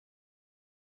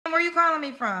Where are you calling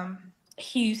me from?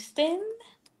 Houston,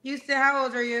 Houston, how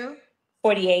old are you?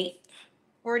 48.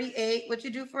 48. What you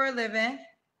do for a living?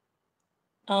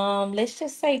 Let's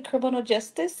just say criminal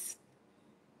justice.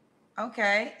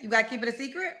 Okay. You got to keep it a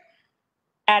secret?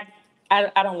 I,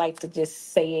 I don't like to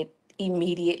just say it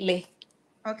immediately.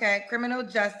 Okay. Criminal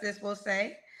justice, we'll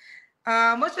say.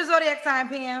 What's your zodiac sign,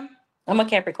 PM? I'm a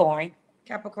Capricorn.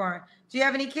 Capricorn. Do you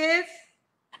have any kids?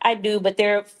 I do, but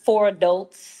they're four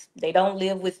adults. They don't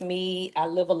live with me. I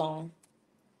live alone.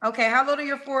 Okay. How old are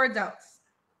your four adults?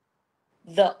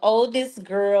 The oldest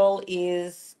girl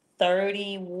is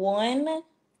 31,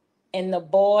 and the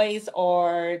boys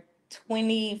are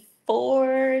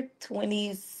 24,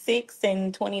 26,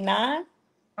 and 29.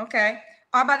 Okay.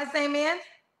 All by the same man?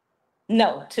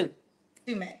 No, two.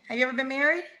 Two men. Have you ever been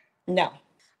married? No.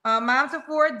 Mom to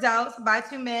four adults by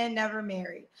two men, never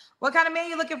married. What kind of man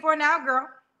you looking for now, girl?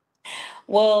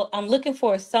 Well, I'm looking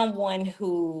for someone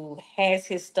who has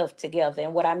his stuff together.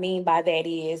 And what I mean by that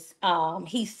is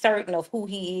he's certain of who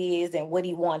he is and what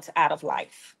he wants out of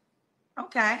life.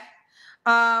 Okay.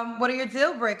 What are your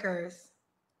deal breakers?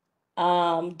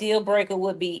 Deal breaker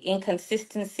would be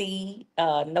inconsistency,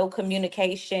 no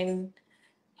communication.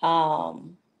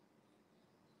 Um,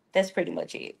 that's pretty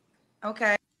much it.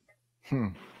 Okay. Hmm.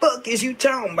 Fuck is you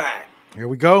talking about? Here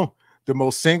we go. The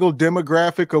most single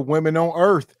demographic of women on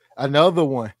earth. Another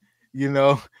one. She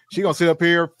gonna sit up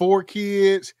here, four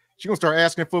kids. She gonna start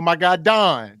asking for my guy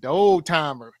Don, the old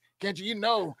timer. Can't you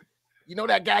know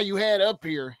that guy you had up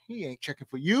here? He ain't checking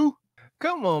for you.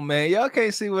 Come on, man. Y'all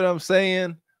can't see what I'm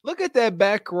saying. Look at that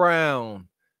background.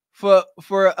 For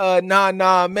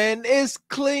man. It's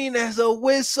clean as a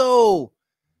whistle.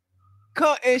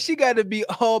 And she got to be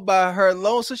all by her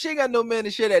alone. So she ain't got no man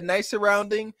to share that nice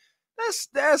surrounding.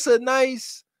 That's a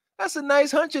nice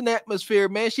hunching atmosphere,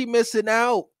 man. She missing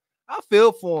out. I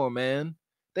feel for her, man.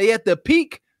 They at the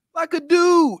peak like a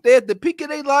dude. They at the peak of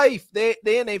their life. They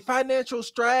in a financial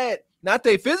strat, not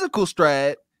their physical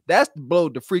strat. That's the blow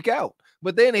to freak out.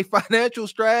 But they in a financial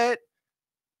strat,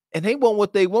 and they want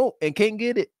what they want and can't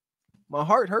get it. My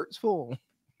heart hurts for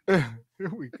them.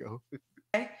 Here we go.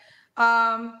 Okay.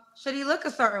 Should he look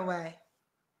a certain way?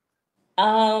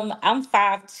 I'm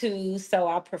 5'2", so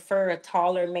I prefer a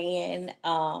taller man.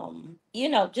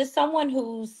 Just someone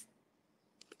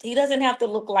he doesn't have to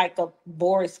look like a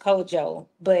Boris Kojo,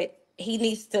 but he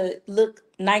needs to look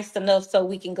nice enough so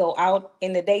we can go out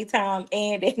in the daytime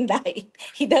and at night.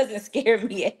 He doesn't scare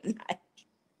me at night.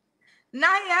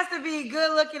 Now he has to be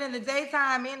good looking in the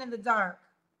daytime and in the dark.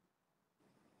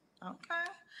 Okay.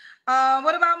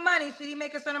 What about money? Should he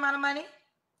make a certain amount of money?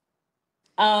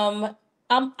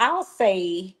 I'll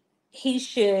say he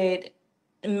should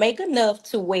make enough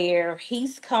to where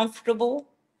he's comfortable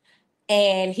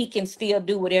and he can still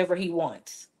do whatever he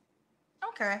wants.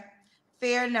 Okay.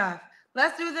 Fair enough.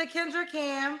 Let's do the Kendra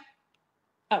Cam.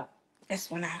 Oh,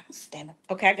 that's when I stand up.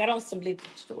 Okay, I got on some liquid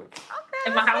storage. Okay.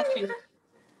 And my house is.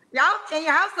 Y'all, and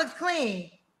your house looks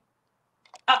clean.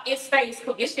 It stays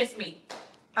cool. It's just me.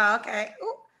 Okay.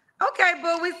 Ooh. Okay,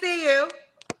 boo, we see you.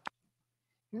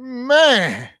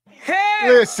 Man,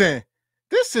 listen,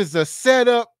 this is a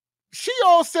setup. She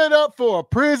all set up for a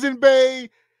prison bay,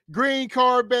 green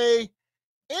card bay,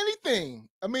 anything.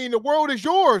 I mean, the world is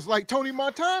yours, like Tony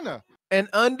Montana. And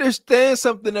understand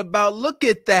something about, look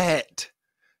at that.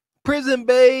 Prison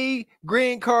bay,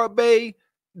 green card bay.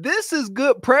 This is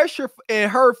good pressure in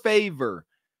her favor.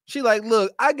 She like,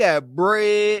 look, I got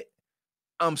bread.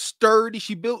 I'm sturdy.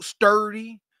 She built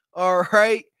sturdy. All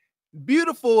right.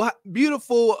 Beautiful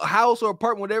house or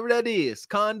apartment, whatever that is.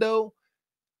 Condo,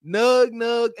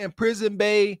 Nug, and Prison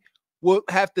Bay would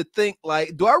have to think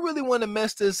like, do I really want to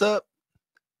mess this up?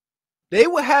 They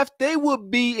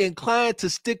would be inclined to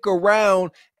stick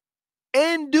around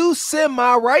and do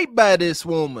semi right by this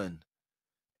woman.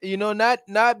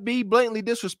 Not be blatantly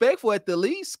disrespectful at the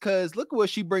least, because look at what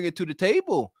she bringing to the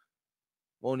table.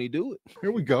 Won't he do it?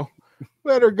 Here we go.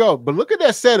 Let her go. But look at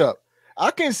that setup. I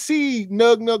can see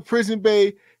Nug Prison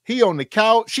Bay. He on the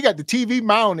couch. She got the TV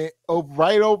mounted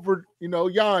right over,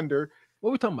 yonder.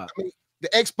 What we talking about? I mean, the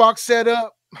Xbox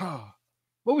setup.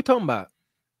 What we talking about?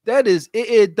 That is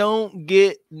it. Don't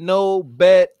get no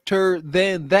better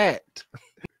than that.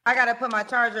 I gotta put my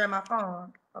charger in my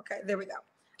phone. Okay, there we go.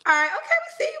 All right, okay,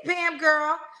 we see you, Pam,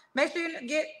 girl. Make sure you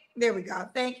get. There we go.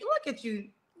 Thank you. Look at you,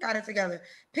 got it together,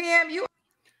 Pam. You.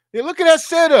 Yeah, look at that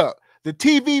setup. The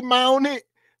TV mounted,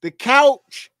 the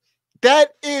couch.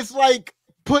 That is like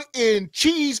putting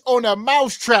cheese on a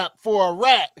mousetrap for a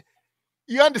rat.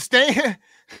 You understand?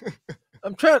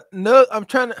 I'm trying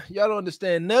to, y'all don't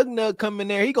understand. Nug come in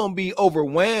there, he gonna be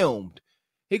overwhelmed.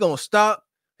 He gonna stop.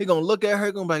 He gonna look at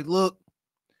her, gonna be like, look,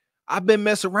 I've been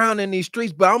messing around in these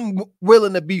streets, but I'm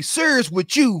willing to be serious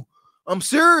with you. I'm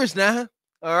serious now.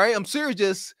 All right, I'm serious.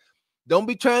 Just don't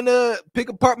be trying to pick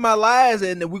apart my lies,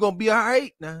 and we're gonna be all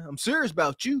right. Now I'm serious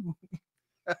about you.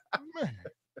 Man.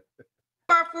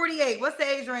 You are 48. What's the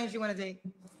age range you want to date?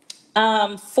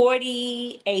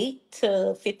 48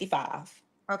 to 55.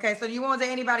 Okay, so you won't date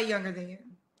anybody younger than you.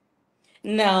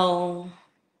 No.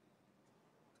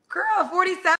 Girl,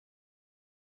 47,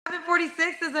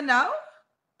 46 is a no?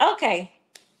 Okay.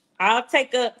 Okay,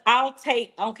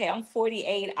 I'm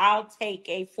 48. I'll take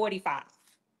a 45.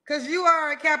 Because you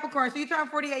are a Capricorn, so you turn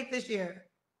 48 this year.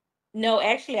 No,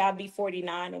 actually, I'll be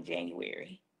 49 in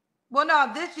January. Well,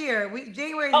 no, this year.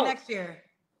 January is Oh, next year.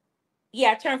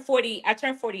 yeah, I turned 40. I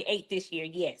turned 48 this year.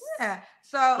 Yes. Yeah.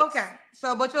 So, Yes. okay.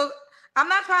 So, but I'm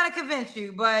not trying to convince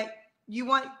you, but you're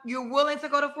willing to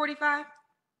go to 45?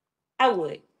 I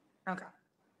would. Okay.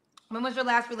 When was your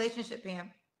last relationship,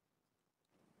 Pam?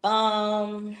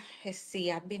 Let's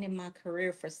see. I've been in my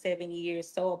career for 7 years,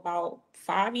 so about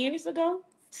 5 years ago.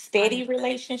 5 Steady years.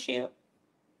 relationship.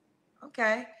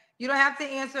 Okay. You don't have to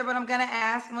answer, but I'm gonna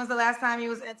ask. When was the last time you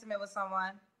was intimate with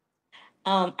someone?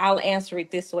 I'll answer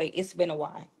it this way. It's been a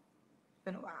while.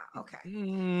 Been a while. Okay. 3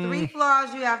 Mm,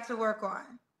 flaws you have to work on.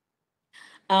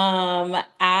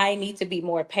 I need to be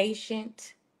more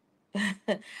patient.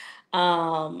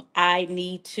 I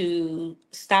need to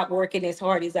stop working as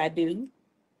hard as I do.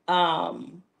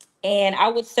 Um, and I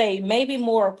would say maybe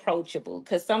more approachable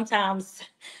because sometimes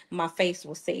my face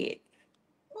will say it.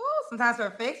 Ooh, sometimes her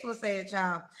face will say it,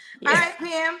 child. All Yeah. right,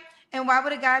 Pam. And why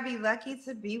would a guy be lucky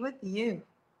to be with you?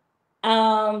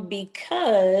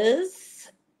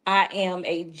 Because I am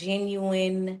a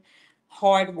genuine,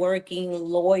 hardworking,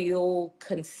 loyal,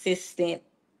 consistent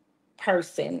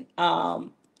person.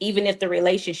 Even if the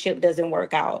relationship doesn't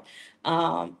work out,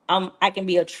 I can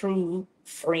be a true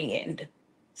friend.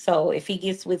 So if he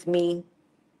gets with me,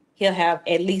 he'll have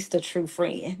at least a true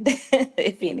friend,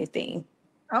 if anything.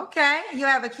 Okay, you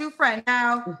have a true friend.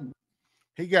 Now, Mhm.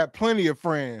 He got plenty of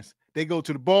friends. They go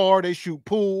to the bar, they shoot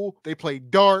pool, they play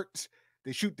darts,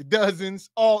 they shoot the dozens.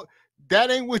 All that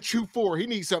ain't what you for. He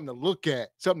needs something to look at,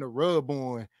 something to rub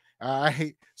on. All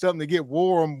right, something to get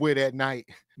warm with at night.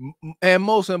 and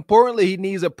most importantly, he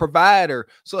needs a provider.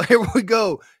 So here we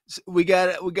go. We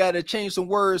gotta change some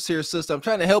words here, sister. I'm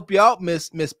trying to help you out, Miss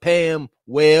Pam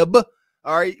Webb.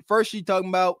 All right. First, she talking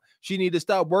about she need to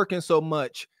stop working so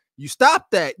much. You stop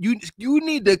that. You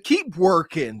need to keep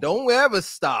working. Don't ever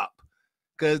stop.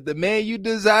 Because the man you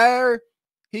desire,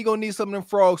 he gonna need some of them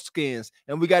frog skins.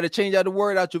 And we got to change out the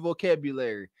word out your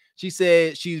vocabulary. She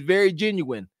said she's very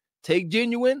genuine. Take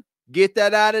genuine, get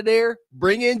that out of there.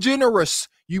 Bring in generous.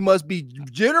 You must be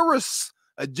generous,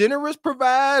 a generous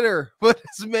provider for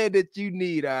this man that you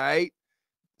need. All right.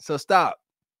 So stop.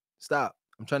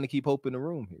 I'm trying to keep hope in the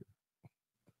room here.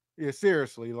 Yeah,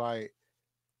 seriously, like,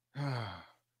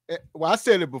 well, I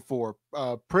said it before.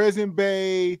 Prison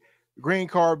Bay, Green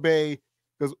Card Bay,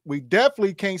 because we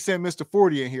definitely can't send Mr.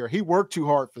 40 in here. He worked too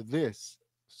hard for this.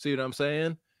 See what I'm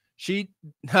saying? She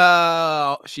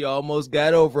almost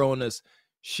got over on us.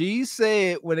 She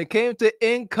said when it came to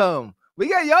income,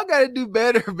 y'all got to do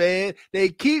better, man. They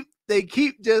keep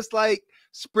just like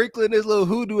sprinkling this little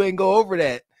hoodoo and go over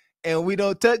that, and we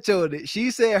don't touch on it.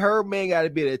 She said her man got to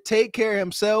be able to take care of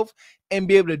himself and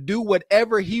be able to do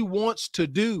whatever he wants to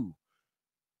do.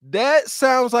 That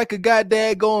sounds like a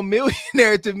goddamn going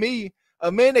millionaire to me.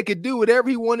 A man that could do whatever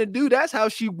he want to do. That's how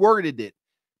she worded it.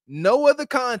 No other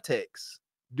context.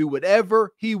 Do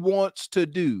whatever he wants to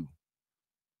do.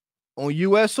 On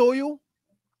U.S. soil?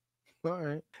 All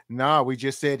right. Nah, we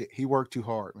just said it. He worked too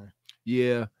hard, man.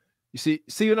 Yeah. You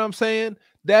see what I'm saying?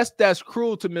 That's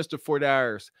cruel to Mr. Fort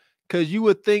Ayers. Because you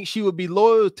would think she would be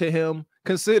loyal to him,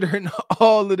 considering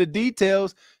all of the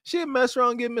details. She'd mess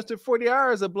around and give Mr. 40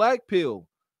 Ayers a black pill.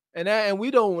 And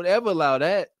we don't ever allow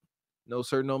that. No,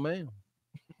 sir, no, ma'am.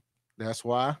 That's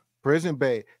why. Prison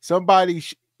Bay. Somebody,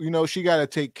 she got to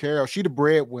take care of. She the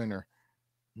breadwinner.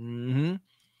 Mm-hmm.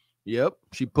 Yep.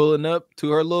 She pulling up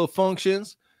to her little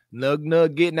functions.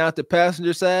 Nug getting out the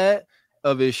passenger side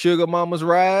of his sugar mama's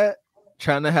ride,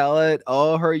 trying to holler at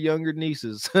all her younger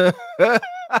nieces. Pam,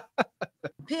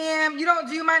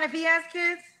 do you mind if he has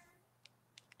kids?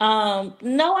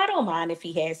 No, I don't mind if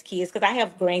he has kids because I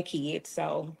have grandkids.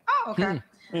 So, Oh, okay.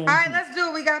 All right, let's do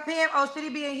it. We got Pam. Oh, should he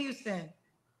be in Houston?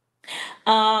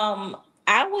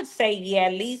 I would say yeah,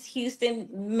 at least Houston,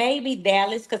 maybe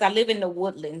Dallas because I live in the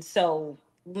Woodlands. So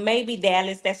maybe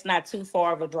Dallas. That's not too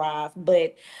far of a drive.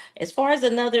 But as far as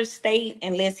another state,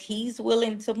 unless he's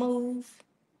willing to move,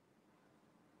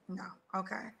 No.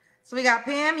 Okay. So we got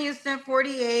Pam Houston,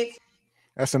 48.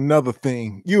 That's another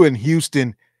thing. You in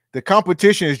Houston, the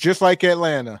competition is just like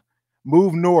Atlanta.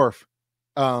 Move north,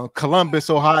 Columbus,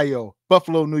 Ohio,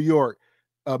 Buffalo, New York,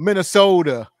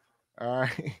 Minnesota. All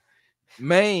right.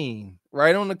 Maine,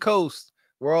 right on the coast,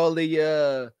 where all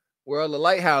the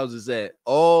lighthouses at,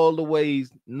 all the way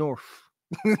north.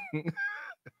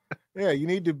 Yeah, you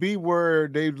need to be where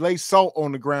they lay salt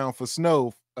on the ground for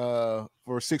snow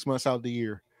for 6 months out of the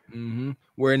year. Mm-hmm.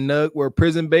 Where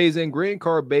prison bays and green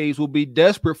card bays will be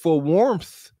desperate for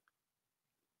warmth.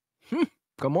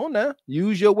 Come on now,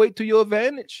 use your weight to your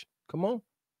advantage. Come on.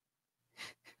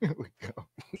 Here we go.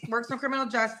 Works in criminal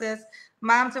justice.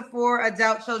 Mom to 4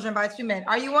 adult children by 2 men.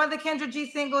 Are you on the Kendra G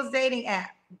singles dating app?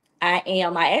 I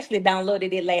am. I actually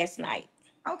downloaded it last night.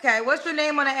 Okay, what's your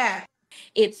name on the app?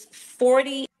 It's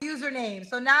 40. Username.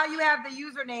 So now you have the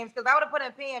usernames because I would have put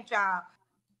in Pam Child.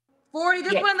 40,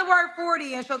 just Yes. put in the word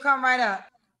 40 and she'll come right up.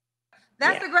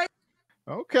 That's Yeah. a great.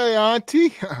 Okay,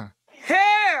 Auntie.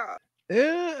 Hell!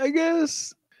 Yeah, I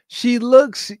guess she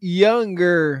looks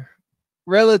younger,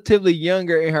 relatively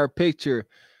younger in her picture.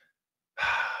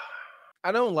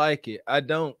 I don't like it. I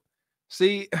don't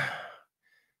see,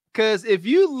 because if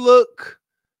you look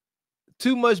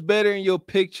too much better in your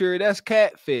picture, that's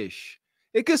catfish.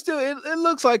 It could still, it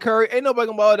looks like her. Ain't nobody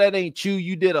gonna go, oh, that ain't you.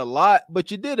 You did a lot,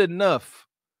 but you did enough.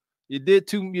 You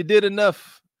did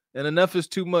enough, and enough is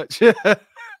too much. That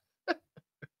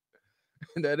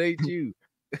ain't you.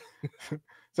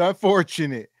 It's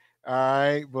unfortunate. All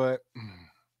right, but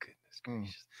Goodness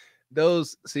gracious.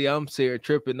 Those, see, I'm sitting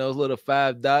tripping. Those little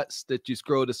 5 dots that you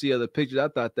scroll to see other pictures. I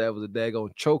thought that was a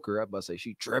daggone choker. I about to say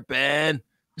she tripping.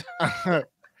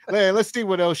 let's see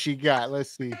what else she got.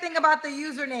 Let's see. Think about the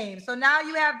username. So now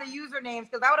you have the usernames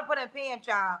because I would have put in Pam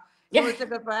Child. It would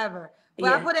took us forever.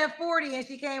 But I Yeah. put in 40 and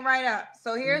she came right up.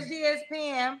 So here she is,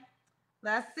 Pam.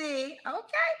 Let's see.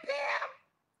 Okay, Pam.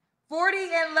 40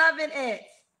 and loving it.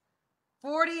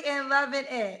 40 and loving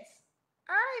it.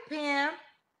 All right, Pam.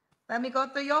 Let me go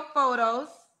through your photos.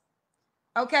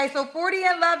 Okay, so 40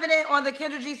 and loving it on the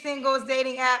Kendra G singles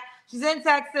dating app. She's in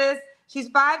Texas. She's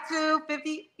 5'2",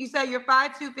 50. You said you're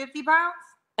 5'2", 50 pounds?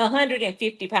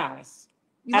 150 pounds.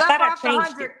 You I left thought I off the changed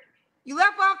 100. it. You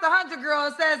left off the 100, girl.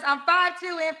 It says I'm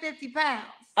 5'2" and 50 pounds.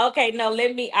 Okay, no,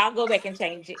 I'll go back and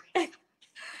change it.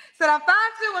 Said I'm 5'2"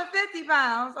 and 50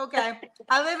 pounds. Okay.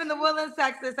 I live in the Woodlands,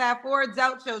 Texas. I have 4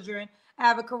 adult children. I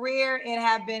have a career and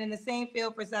have been in the same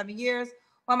field for 7 years.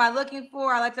 What am I looking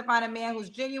for? I like to find a man who's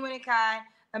genuine and kind,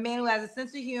 a man who has a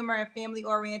sense of humor and family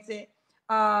oriented.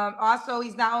 Also, he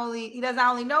does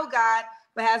not only know God,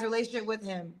 but has a relationship with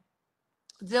him.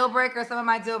 Deal breaker. Some of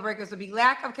my deal breakers would be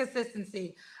lack of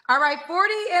consistency. All right,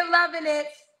 40 and loving it.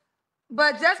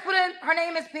 But just put in, her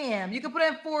name is Pam. You can put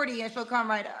in 40 and she'll come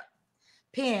right up.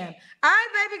 Pam. All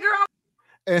right, baby girl.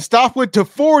 And stop with the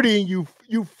 40 and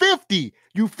you 50.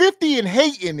 You 50 and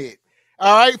hating it.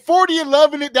 All right, 40 and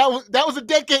loving it. That was a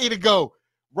decade ago.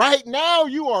 Right now,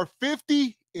 you are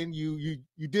 50 and you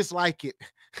dislike it.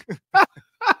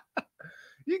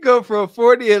 You go from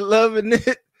 40 and loving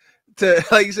it to,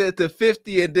 like you said, to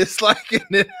 50 and disliking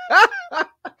it.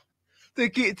 to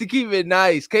keep it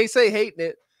nice. Can't say hating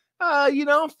it.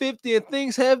 I'm 50 and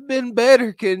things have been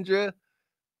better, Kendra.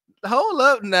 Hold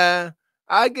up now.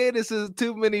 I gave this as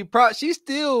too many props. She's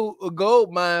still a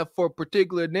gold mine for a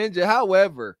particular ninja.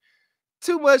 However,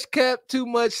 too much cap, too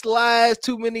much lies,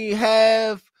 too many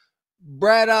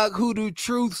Braddock hoodoo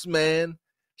truths, man.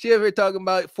 She over here talking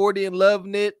about 40 and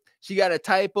loving it. She got a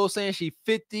typo saying she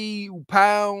 50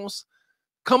 pounds.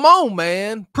 Come on,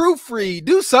 man. Proofread.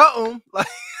 Do something.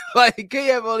 Like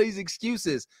can't have all these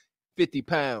excuses. 50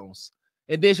 pounds.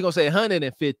 And then she's going to say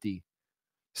 150.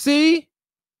 See?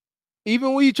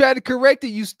 Even when you try to correct it,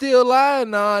 you still lying.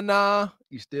 Nah.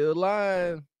 You still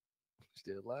lying.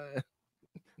 Still lying.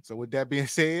 So with that being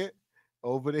said,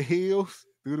 over the hills,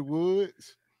 through the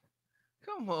woods.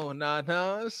 Come on,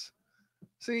 Nas.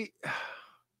 See,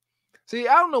 I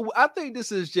don't know. I think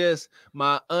this is just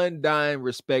my undying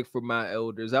respect for my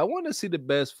elders. I want to see the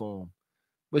best for them.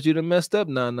 But you done messed up,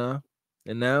 Nana.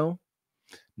 And now,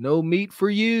 no meat for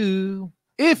you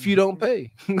if you don't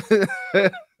pay.